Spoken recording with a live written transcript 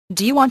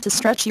Do you want to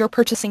stretch your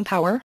purchasing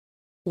power?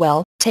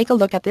 Well, take a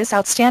look at this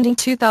outstanding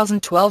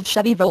 2012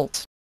 Chevy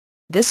Volt.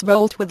 This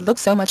Volt would look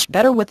so much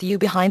better with you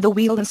behind the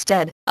wheel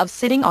instead of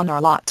sitting on our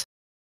lot.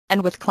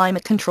 And with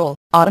climate control,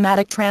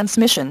 automatic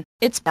transmission,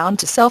 it's bound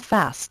to sell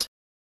fast.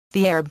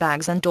 The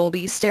airbags and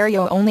Dolby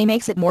stereo only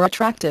makes it more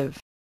attractive.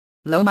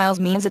 Low miles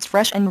means it's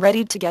fresh and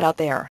ready to get out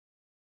there.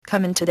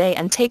 Come in today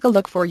and take a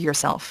look for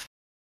yourself.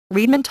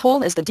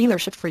 Reedman-Toll is the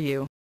dealership for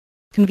you.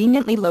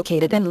 Conveniently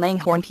located in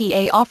Langhorne,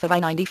 PA off of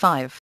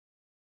I-95.